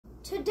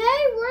Today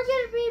we're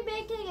going to be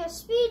making a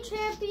Speed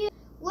Champion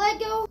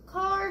Lego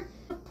car,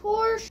 a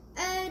Porsche,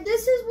 and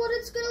this is what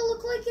it's going to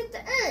look like at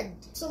the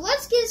end. So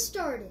let's get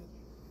started.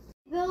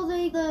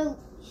 Building the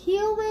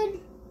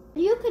human,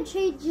 you can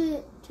change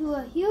it to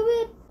a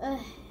human,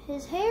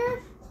 his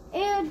hair,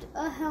 and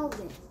a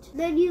helmet.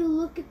 Then you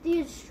look at the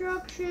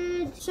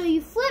instructions. So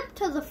you flip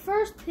to the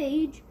first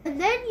page,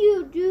 and then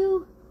you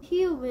do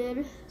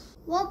human.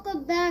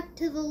 Welcome back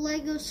to the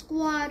Lego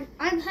squad.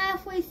 I'm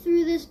halfway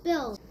through this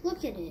build.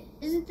 Look at it.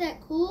 Isn't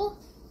that cool?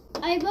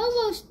 I'm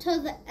almost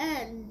to the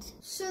end.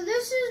 So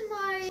this is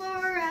my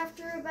car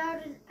after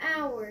about an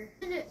hour.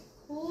 Isn't it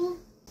cool?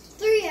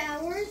 3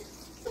 hours.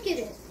 Look at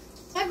it.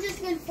 I've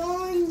just been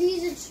following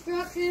these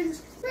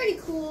instructions. Pretty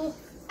cool.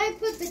 I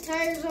put the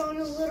tires on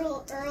a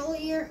little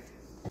earlier.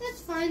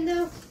 That's fine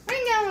though.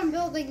 Right now I'm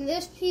building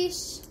this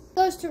piece.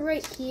 Goes to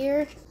right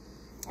here.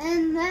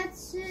 And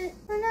that's it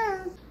for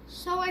now.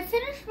 So I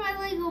finished my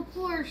Lego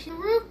Porsche. The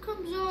roof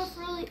comes off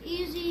really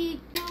easy,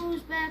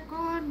 goes back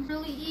on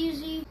really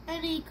easy,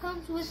 and he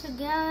comes with a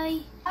guy.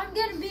 I'm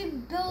going to be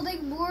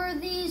building more of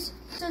these,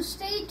 so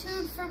stay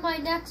tuned for my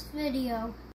next video.